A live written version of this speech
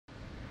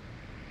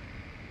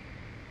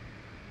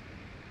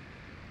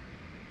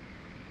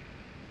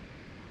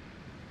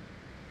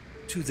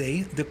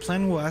Today, the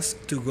plan was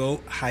to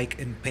go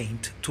hike and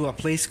paint to a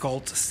place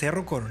called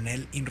Cerro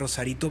Coronel in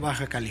Rosarito,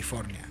 Baja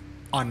California,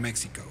 on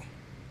Mexico.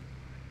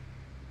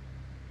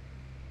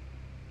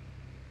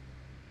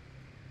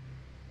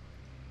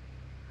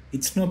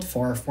 It's not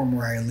far from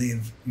where I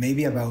live,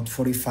 maybe about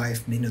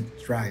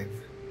 45-minute drive.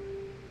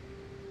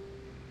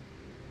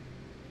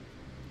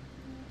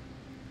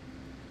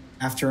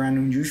 After an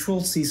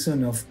unusual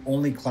season of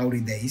only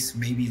cloudy days,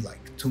 maybe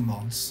like 2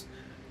 months,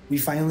 we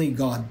finally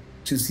got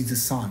to see the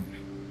sun.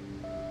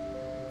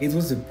 It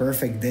was the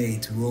perfect day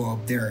to go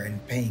up there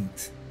and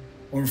paint.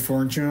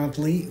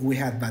 Unfortunately, we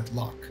had bad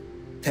luck.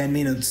 10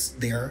 minutes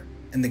there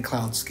and the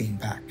clouds came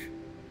back.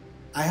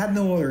 I had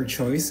no other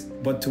choice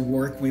but to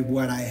work with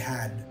what I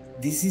had.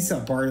 This is a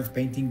part of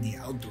painting the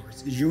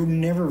outdoors. You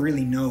never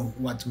really know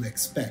what to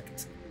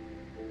expect.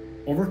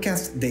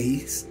 Overcast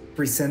days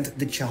present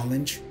the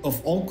challenge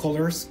of all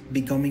colors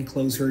becoming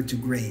closer to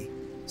gray,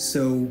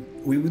 so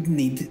we would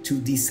need to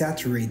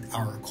desaturate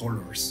our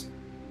colors.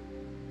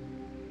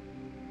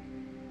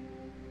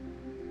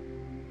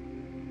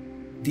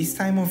 This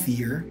time of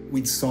year,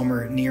 with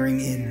summer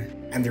nearing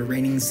in and the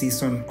raining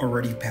season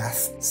already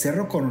past,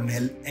 Cerro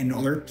Coronel and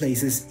other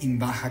places in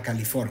Baja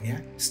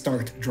California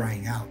start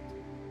drying out.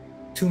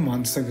 2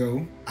 months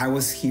ago, I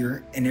was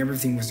here and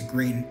everything was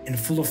green and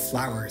full of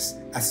flowers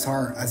as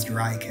far as your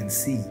eye can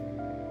see.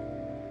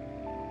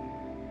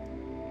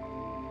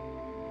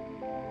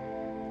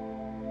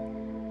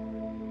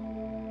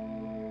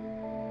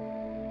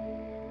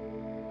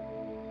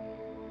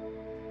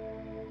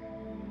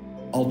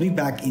 I'll be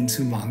back in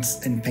 2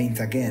 months and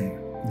paint again.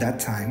 That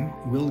time,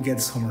 we'll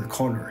get summer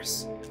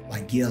colors,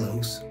 like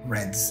yellows,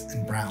 reds,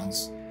 and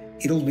browns.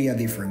 It'll be a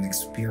different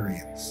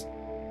experience.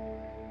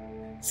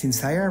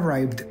 Since I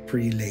arrived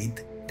pretty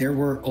late, there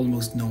were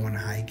almost no one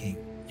hiking.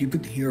 You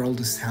could hear all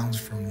the sounds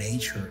from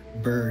nature,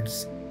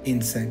 birds,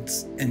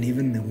 insects, and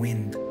even the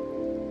wind.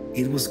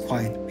 It was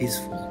quite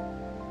peaceful.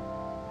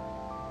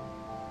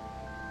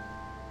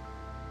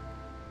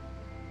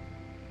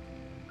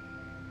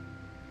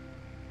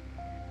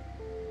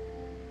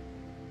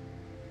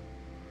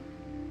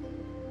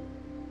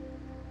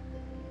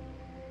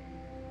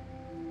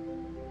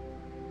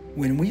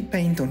 When we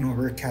paint on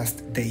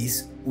overcast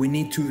days, we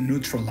need to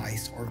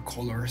neutralize our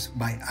colors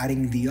by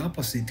adding the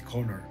opposite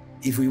color.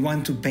 If we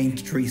want to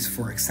paint trees,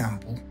 for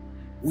example,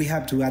 we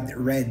have to add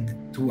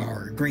red to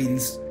our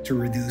greens to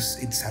reduce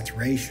its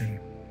saturation.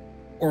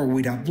 Or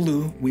with a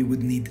blue, we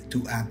would need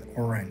to add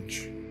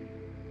orange.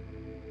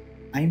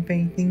 I'm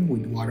painting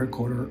with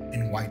watercolor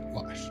and white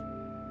gouache.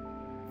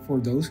 For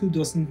those who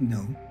doesn't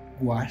know,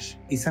 gouache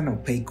is an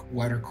opaque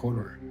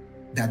watercolor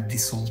that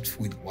dissolves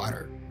with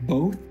water.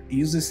 Both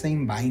use the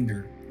same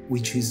binder,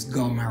 which is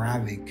gum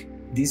arabic.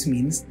 This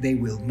means they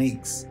will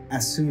mix.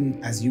 As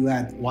soon as you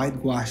add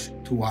white gouache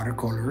to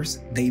watercolors,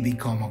 they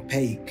become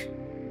opaque.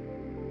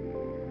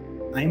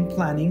 I'm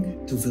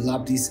planning to fill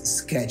up this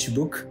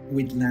sketchbook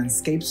with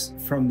landscapes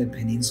from the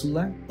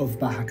peninsula of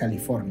Baja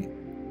California.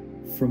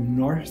 From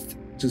north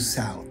to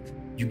south,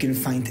 you can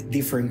find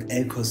different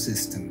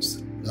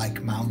ecosystems,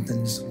 like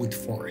mountains with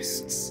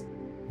forests,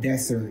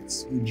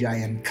 deserts with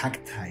giant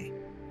cacti,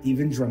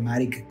 even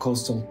dramatic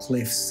coastal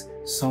cliffs,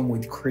 some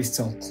with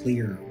crystal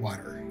clear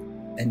water,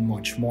 and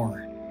much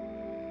more.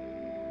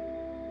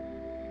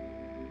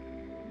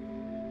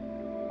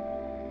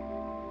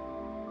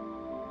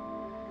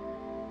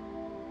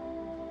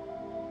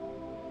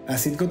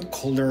 As it got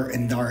colder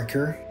and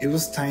darker, it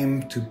was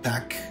time to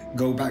pack,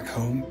 go back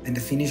home,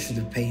 and finish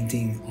the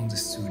painting on the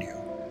studio.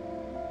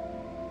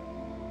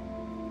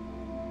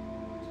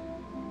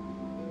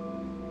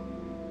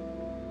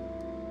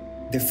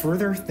 The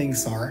further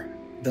things are,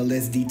 the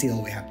less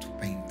detail we have to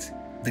paint.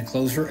 The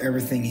closer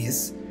everything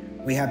is,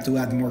 we have to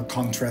add more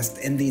contrast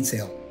and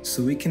detail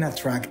so we can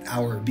attract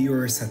our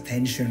viewers'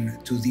 attention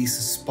to these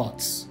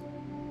spots.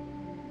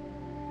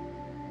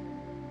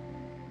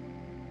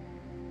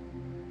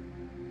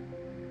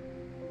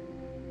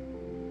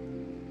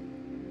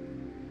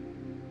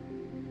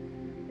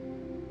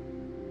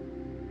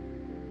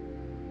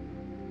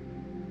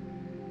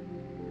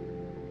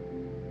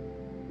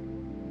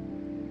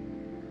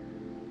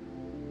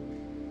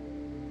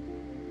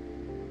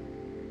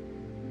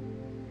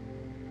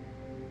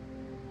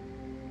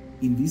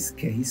 In this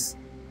case,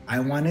 I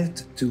wanted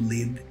to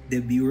lead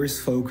the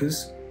viewer's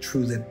focus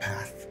through the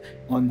path,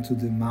 onto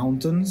the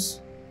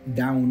mountains,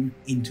 down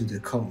into the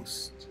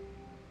coast.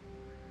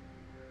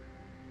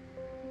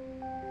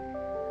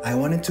 I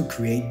wanted to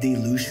create the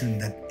illusion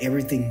that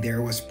everything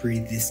there was pretty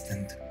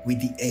distant with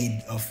the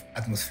aid of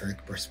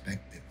atmospheric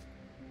perspective.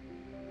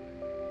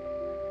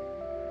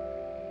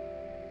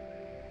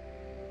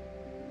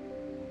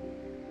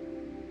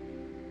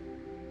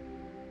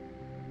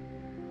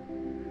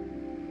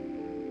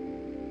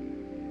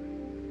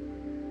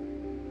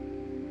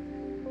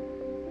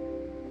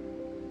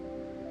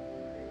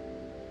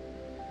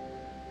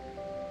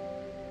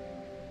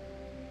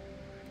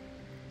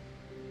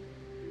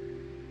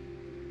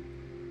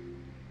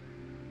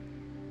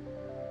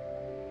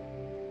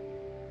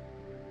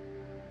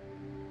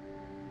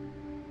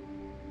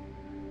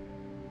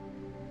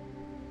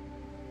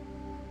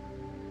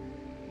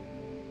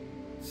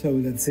 So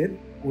that's it,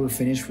 we're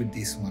finished with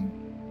this one.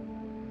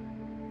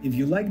 If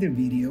you like the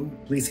video,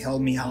 please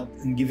help me out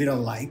and give it a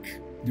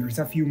like. There's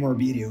a few more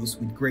videos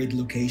with great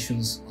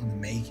locations on the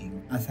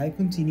making. As I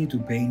continue to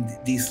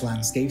paint these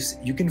landscapes,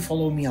 you can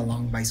follow me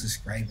along by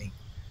subscribing.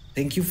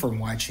 Thank you for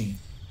watching.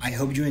 I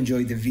hope you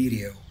enjoyed the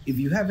video. If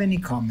you have any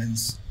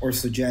comments or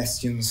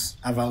suggestions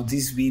about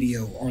this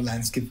video or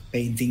landscape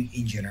painting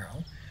in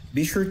general,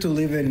 be sure to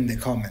leave it in the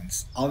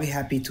comments. I'll be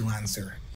happy to answer.